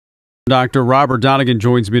Dr. Robert Donegan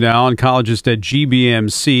joins me now, oncologist at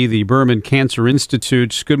GBMC, the Berman Cancer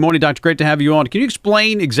Institute. Good morning, Doctor. Great to have you on. Can you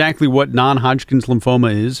explain exactly what non-Hodgkin's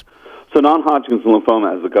lymphoma is? So non-Hodgkin's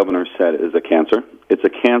lymphoma, as the governor said, is a cancer. It's a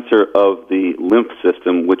cancer of the lymph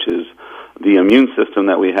system, which is the immune system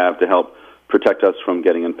that we have to help protect us from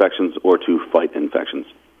getting infections or to fight infections.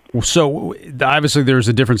 So obviously there's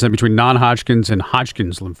a difference then between non-Hodgkin's and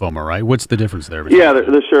Hodgkin's lymphoma, right? What's the difference there? Yeah, there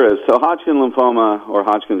sure is. So Hodgkin lymphoma or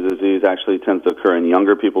Hodgkin's disease actually tends to occur in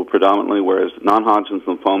younger people predominantly, whereas non-Hodgkin's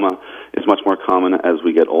lymphoma is much more common as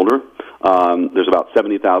we get older. There's about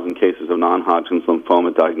 70,000 cases of non-Hodgkin's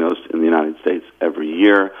lymphoma diagnosed in the United States every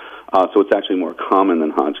year. So it's actually more common than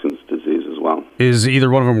Hodgkin's disease as well. Is either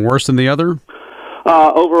one of them worse than the other?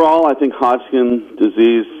 Overall, I think Hodgkin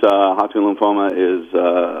disease, Hodgkin lymphoma is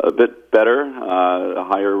a bit better, a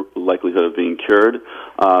higher likelihood of being cured,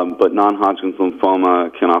 but non-Hodgkin's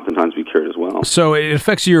lymphoma can oftentimes be cured as well. So it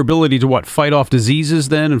affects your ability to what, fight off diseases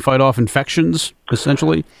then and fight off infections,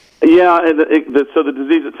 essentially? Yeah, so the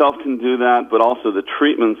disease itself can do that, but also the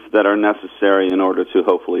treatments that are necessary in order to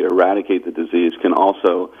hopefully eradicate the disease can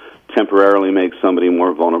also temporarily make somebody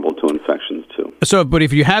more vulnerable to infections too. So, but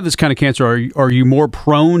if you have this kind of cancer, are you more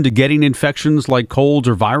prone to getting infections like colds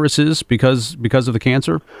or viruses because of the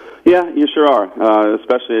cancer? Yeah, you sure are,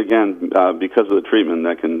 especially, again, because of the treatment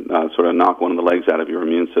that can sort of knock one of the legs out of your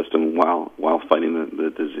immune system while fighting the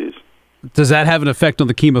disease. Does that have an effect on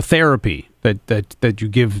the chemotherapy that you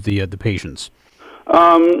give the patients?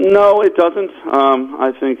 No, it doesn't.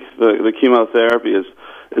 I think the chemotherapy is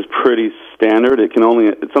pretty standard.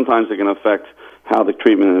 Sometimes it can affect how the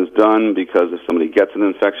treatment is done, because if somebody gets an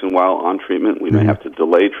infection while on treatment, we may have to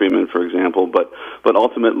delay treatment, for example, but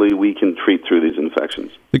ultimately we can treat through these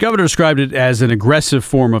infections. The governor described it as an aggressive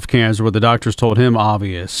form of cancer, what the doctors told him,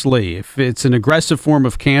 obviously. If it's an aggressive form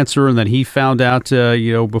of cancer and that he found out,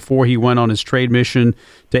 before he went on his trade mission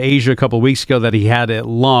to Asia a couple of weeks ago that he had a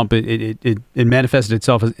lump, it manifested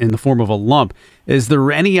itself in the form of a lump. Is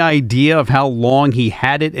there any idea of how long he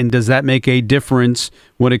had it, and does that make a difference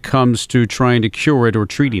when it comes to trying to cure it or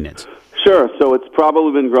treating it? Sure. So it's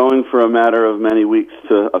probably been growing for a matter of many weeks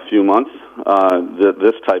to a few months,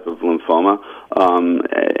 this type of lymphoma.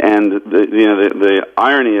 And the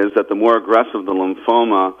irony is that the more aggressive the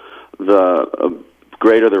lymphoma, the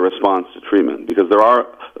greater the response to treatment, because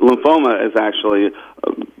lymphoma is actually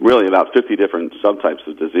really about 50 different subtypes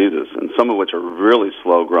of diseases, and some of which are really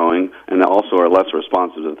slow growing and also are less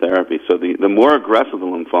responsive to therapy. So the more aggressive the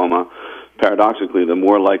lymphoma, paradoxically, the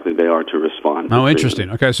more likely they are to respond. Oh, interesting.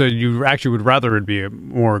 Okay, so you actually would rather it be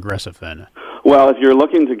more aggressive then? Well, if you're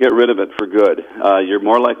looking to get rid of it for good, you're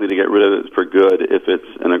more likely to get rid of it for good if it's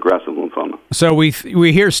an aggressive lymphoma. So we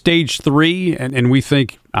hear stage 3, and we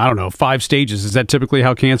think, I don't know, 5 stages. Is that typically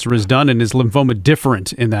how cancer is done, and is lymphoma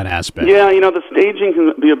different in that aspect? Yeah, the staging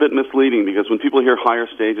can be a bit misleading, because when people hear higher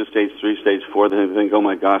stages, stage 3, stage 4, they think, oh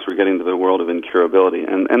my gosh, we're getting to the world of incurability.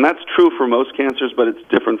 And that's true for most cancers, but it's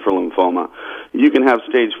different for lymphoma. You can have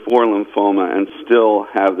stage 4 lymphoma and still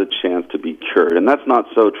have the chance to be cured, and that's not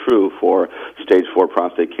so true for stage 4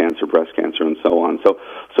 prostate cancer, breast cancer, and so on. So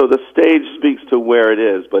the stage speaks to where it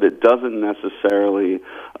is, but it doesn't necessarily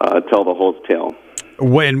tell the whole tale.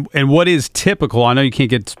 And what is typical? I know you can't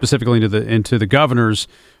get specifically into the governor's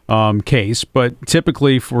case, but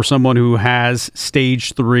typically for someone who has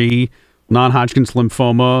stage 3 non-Hodgkin's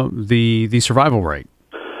lymphoma, the survival rate?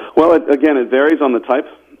 Well, it varies on the type.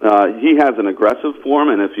 He has an aggressive form,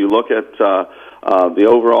 and if you look at the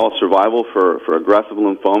overall survival for aggressive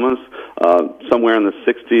lymphomas, somewhere in the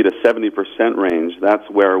 60 to 70% range, that's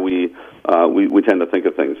where we tend to think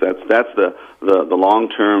of things. That's the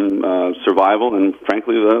long-term survival, and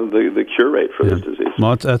frankly the cure rate for this disease.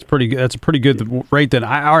 Well, that's a pretty good rate then.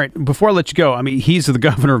 All right, before I let you go, he's the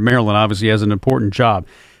governor of Maryland. Obviously, he has an important job.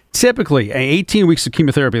 Typically, 18 weeks of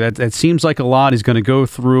chemotherapy, that seems like a lot. He's going to go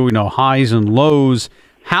through highs and lows.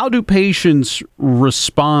 How do patients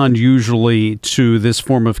respond usually to this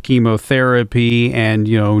form of chemotherapy? And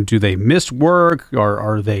do they miss work? Or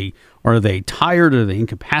are they tired? Are they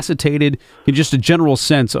incapacitated? Just a general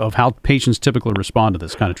sense of how patients typically respond to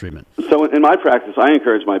this kind of treatment. So in my practice, I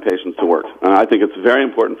encourage my patients to work. I think it's very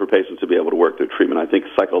important for patients to be able to work through treatment. I think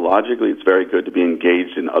psychologically it's very good to be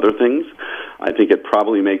engaged in other things. I think it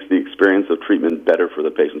probably makes the experience of treatment better for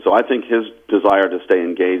the patient. So I think his desire to stay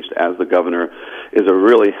engaged as the governor is a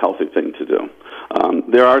really healthy thing to do.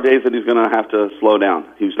 There are days that he's going to have to slow down.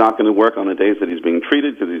 He's not going to work on the days that he's being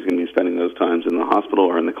treated, because he's going to be spending those times in the hospital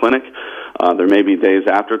or in the clinic. There may be days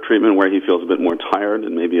after treatment where he feels a bit more tired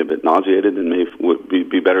and maybe a bit nauseated and would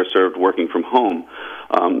be better served working from home.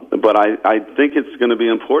 But I think it's going to be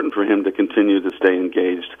important for him to continue to stay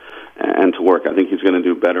engaged and to work. I think he's going to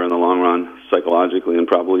do better in the long run, psychologically and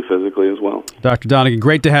probably physically as well. Dr. Donegan,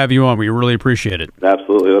 great to have you on. We really appreciate it.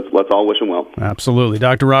 Absolutely. Let's all wish him well. Absolutely.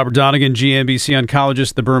 Dr. Robert Donegan, GBMC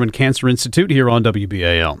oncologist at the Berman Cancer Institute here on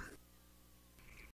WBAL.